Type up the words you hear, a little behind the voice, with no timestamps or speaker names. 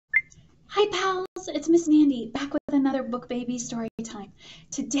pals, it's Miss Mandy back with another Book Baby story time.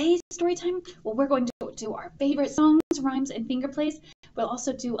 Today's story time, well, we're going to do our favorite songs, rhymes, and finger plays. We'll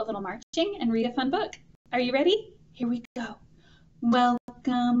also do a little marching and read a fun book. Are you ready? Here we go.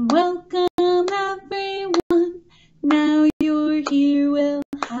 Welcome, welcome everyone. Now you're here, we'll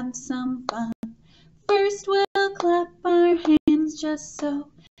have some fun. First we'll clap our hands just so.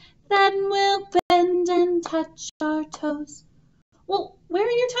 Then we'll bend and touch our toes. Well, where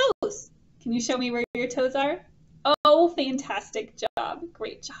are your toes? Can you show me where your toes are? Oh, fantastic job.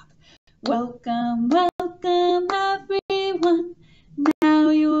 Great job. Welcome, welcome everyone. Now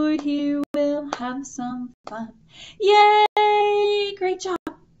you're here, we'll have some fun. Yay! Great job.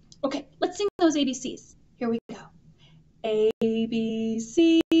 Okay, let's sing those ABCs. Here we go. A, B,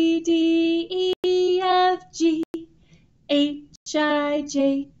 C, D, E, F, G, H, I,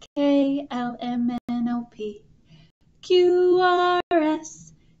 J, K, L, M, N, O, P, Q, R,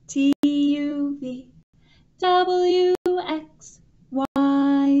 S, T, U, V, W, X,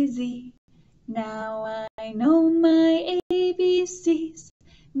 Y, Z. Now I know my ABCs.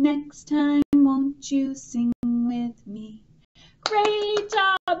 Next time, won't you sing with me? Great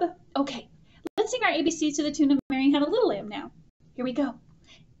job! Okay, let's sing our ABCs to the tune of Mary Had a Little Lamb now. Here we go.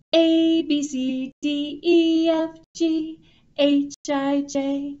 A, B, C, D, E, F, G, H, I,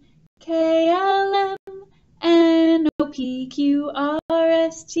 J, K, L, M, N, O, P, Q, R,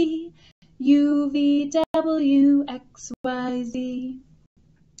 S, T, U, V, W, X, Y, Z.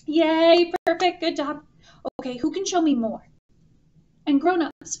 Yay, perfect, good job. Okay, who can show me more? And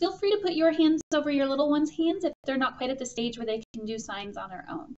grown-ups, feel free to put your hands over your little one's hands if they're not quite at the stage where they can do signs on their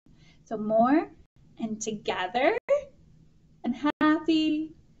own. So more, and together, and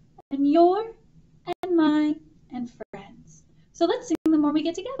happy, and your, and my, and friends. So let's sing them when we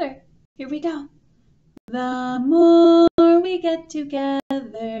get together. Here we go. The more we get together,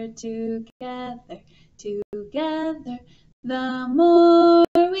 together, together, the more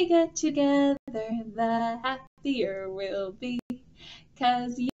we get together, the happier we'll be.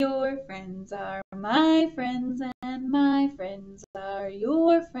 'Cause your friends are my friends and my friends are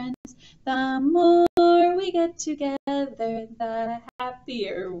your friends. The more we get together, the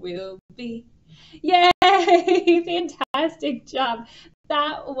happier we'll be. Yay! Fantastic job.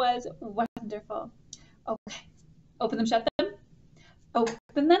 That was wonderful. Okay, open them, shut them.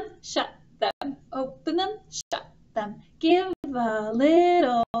 Open them, shut them. Open them, shut them. Give a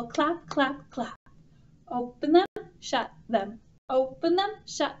little clap, clap, clap. Open them, shut them. Open them,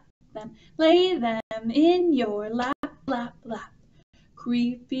 shut them. Lay them in your lap, lap, lap.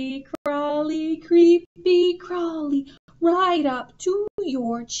 Creepy crawly, right up to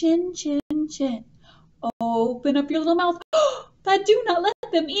your chin, chin, chin. Open up your little mouth, but do not let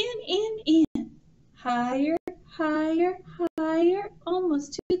them in. Higher, higher, higher,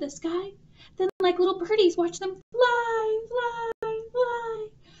 almost to the sky. Then like little birdies, watch them fly, fly, fly.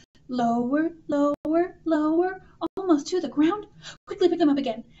 Lower, lower, lower, almost to the ground. Quickly pick them up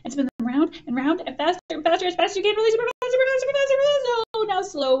again and spin them round and round and faster, as fast as you can. Really super fast, super fast, super fast, super fast. Oh, now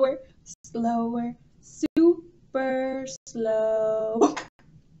slower, slower, super slow.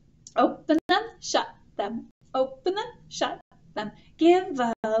 Open them, shut them. Open them, shut them. Give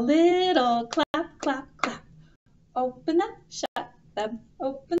a little clap, clap, clap. Open them, shut them.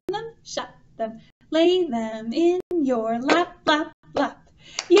 Open them, shut them. Lay them in your lap, lap, lap.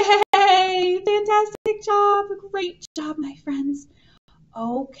 Yay! Fantastic job! Great job, my friends.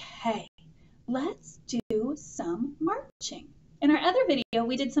 Okay, let's do some marching. In our other video,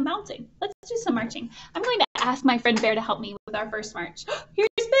 we did some bouncing. Let's do some marching. I'm going to ask my friend Bear to help me with our first march. Here's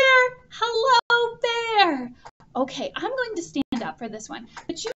Bear! Hello, Bear! Okay, I'm going to stand up for this one,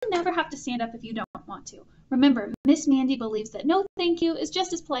 but you never have to stand up if you don't want to. Remember, Miss Mandy believes that no thank you is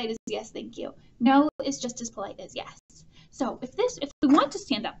just as polite as yes thank you. No is just as polite as yes. So if we want to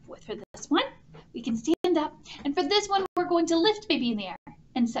stand up for this one, we can stand up. And for this one, we're going to lift baby in the air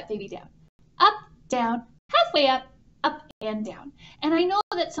and set baby down. Up, down, halfway up and down. And I know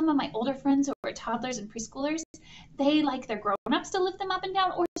that some of my older friends who are toddlers and preschoolers, they like their grown-ups to lift them up and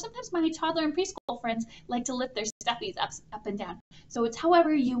down, or sometimes my toddler and preschool friends like to lift their stuffies up and down. So it's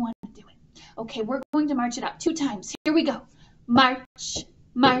however you want to do it. Okay, we're going to march it up 2 times. Here we go. March,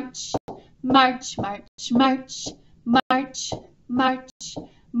 march, march, march, march. March, march,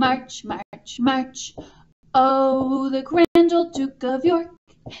 march, march, march. Oh, the grand old Duke of York,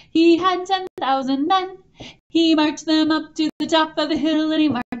 he had 10,000 men. He marched them up to the top of the hill and he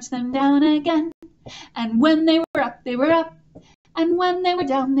marched them down again. And when they were up, they were up. And when they were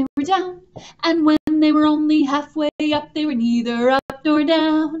down, they were down. And when they were only halfway up, they were neither up nor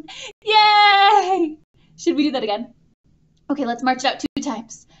down. Yay! Should we do that again? Okay, let's march it out 2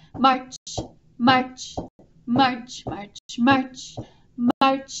 times. March, march, march, march, march,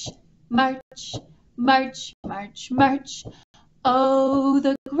 march, march, march, march, march. Oh,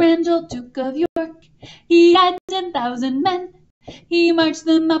 the grand old Duke of York, he had 10,000 men. He marched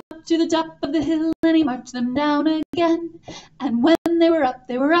them up to the top of the hill, and he marched them down again. And when they were up,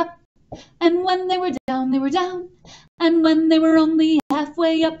 they were up. And when they were down, they were down. And when they were only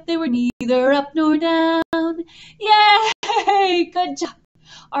halfway up, they were neither up nor down. Yay! Good job.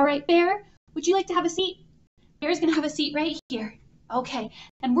 All right, Bear, would you like to have a seat? Bear's going to have a seat right here. Okay,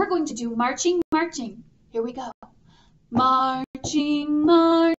 and we're going to do marching, marching. Here we go. Marching,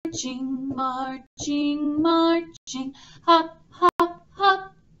 marching, marching, marching. Hop, hop,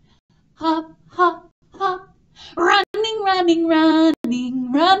 hop, hop, hop, hop. Running, running,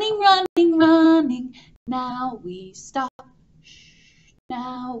 running, running, running, running. Now we stop.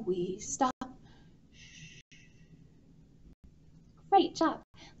 Now we stop. Great job.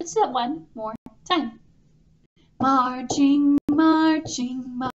 Let's do that one more time. Marching,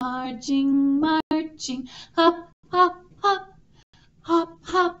 marching, marching, marching. Hop, hop, hop, hop,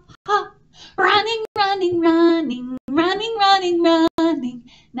 hop, hop. Running, running, running, running, running, running.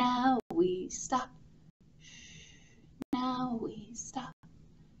 Now we stop. Now we stop.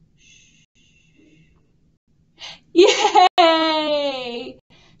 Yay!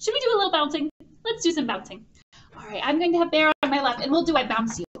 Should we do a little bouncing? Let's do some bouncing. All right, I'm going to have Bear on my left, and we'll do I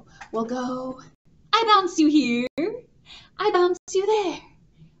bounce you. We'll go, I bounce you here. I bounce you there.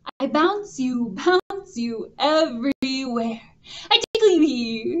 I bounce you everywhere. I tickle you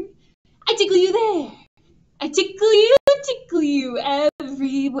here. I tickle you there. I tickle you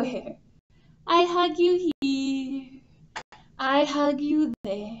everywhere. I hug you here. I hug you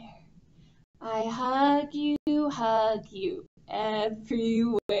there. I hug you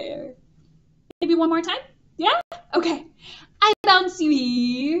everywhere. Maybe one more time? Yeah? Okay. I bounce you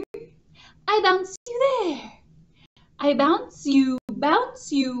here. I bounce you there. I bounce you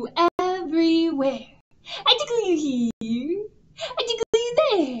everywhere. I tickle you here. I tickle you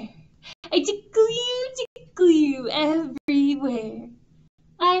there. I tickle you everywhere.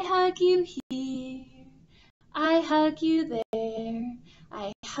 I hug you here. I hug you there.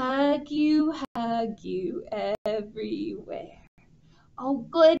 I hug you everywhere. Oh,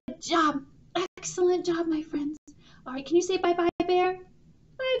 good job. Excellent job, my friends. All right, can you say bye-bye, Bear?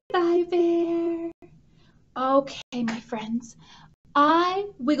 Bye-bye, Bear. Okay, my friends. I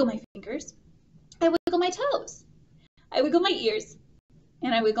wiggle my fingers. I wiggle my toes. I wiggle my ears.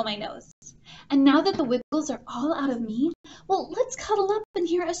 And I wiggle my nose. And now that the wiggles are all out of me, well, let's cuddle up and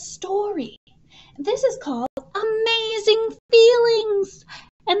hear a story. This is called Amazing Feelings.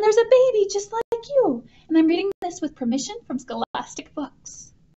 And there's a baby just like you. And I'm reading this with permission from Scholastic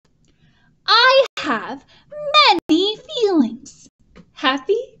Books. I have many feelings.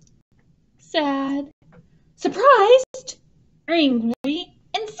 Happy, sad, surprised, angry,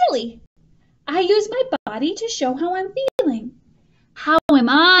 and silly. I use my body to show how I'm feeling. How am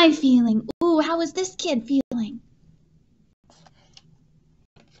I feeling? Ooh, how is this kid feeling?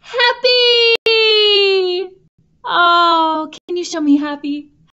 Happy! Oh, can you show me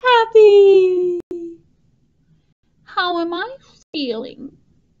happy? Happy! How am I feeling?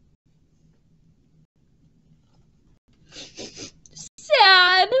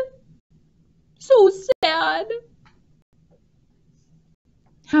 Sad! So sad!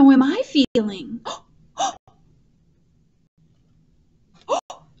 How am I feeling?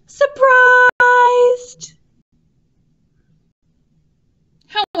 Surprised!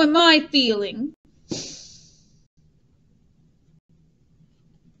 How am I feeling?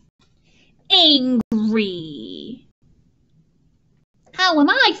 Angry. How am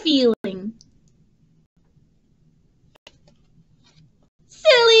I feeling?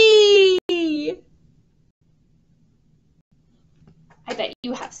 Silly! I bet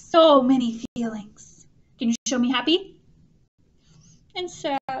you have so many feelings. Can you show me happy? And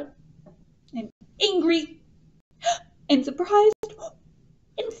sad, and angry, and surprised,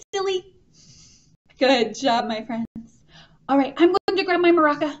 and silly. Good job, my friends. All right, I'm going to grab my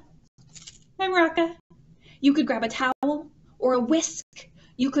maraca. My maraca. You could grab a towel or a whisk.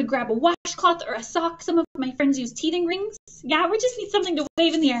 You could grab a washcloth or a sock. Some of my friends use teething rings. Yeah, we just need something to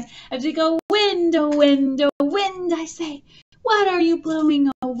wave in the air as we go, wind, oh wind, oh wind, I say. What are you blowing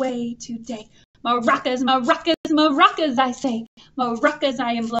away today? Maracas, maracas, maracas, I say. Maracas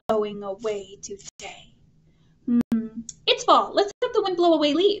I am blowing away today. It's fall. Let's have the wind blow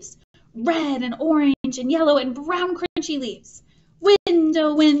away leaves. Red and orange and yellow and brown crunchy leaves. Wind,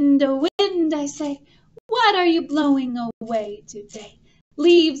 oh wind, I say. What are you blowing away today?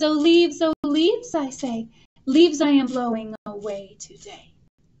 Leaves, oh leaves, I say. Leaves I am blowing away today.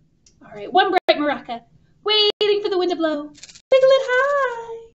 All right, one bright maraca, waiting for the wind to blow. Wiggle it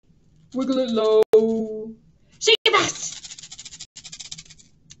high, wiggle it low. Shake it fast,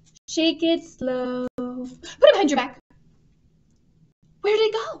 shake it slow. Put it behind your back. Where did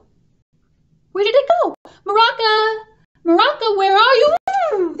it go? Where did it go? Maraca, maraca, where are you?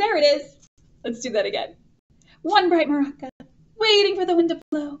 There it is. Let's do that again. One bright maraca, waiting for the wind to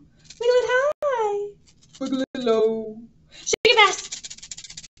blow. Wiggle it high, wiggle it low. Shake it fast,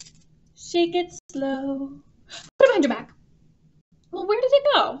 shake it slow. Put it behind your back. Well, where did it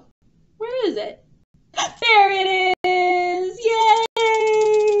go? Where is it? There it is!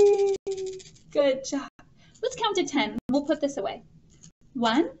 Yay! Good job. Let's count to 10. We'll put this away.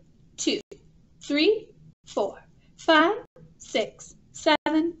 1, 2, 3, 4, 5, 6,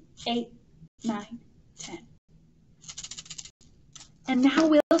 7, 8, 9, 10. And now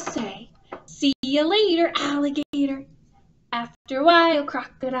we'll say, see you later, alligator. After a while,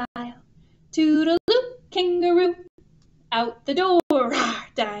 crocodile. Toodaloo, kangaroo. Out the door,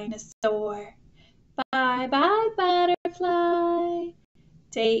 rawr, dinosaur. Bye-bye, butterfly.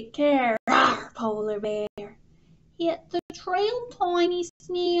 Take care, rawr, polar bear. Hit the trail, tiny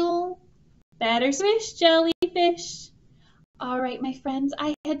snail. Better swish, jellyfish. All right, my friends,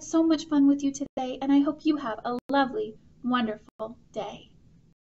 I had so much fun with you today, and I hope you have a lovely, wonderful day.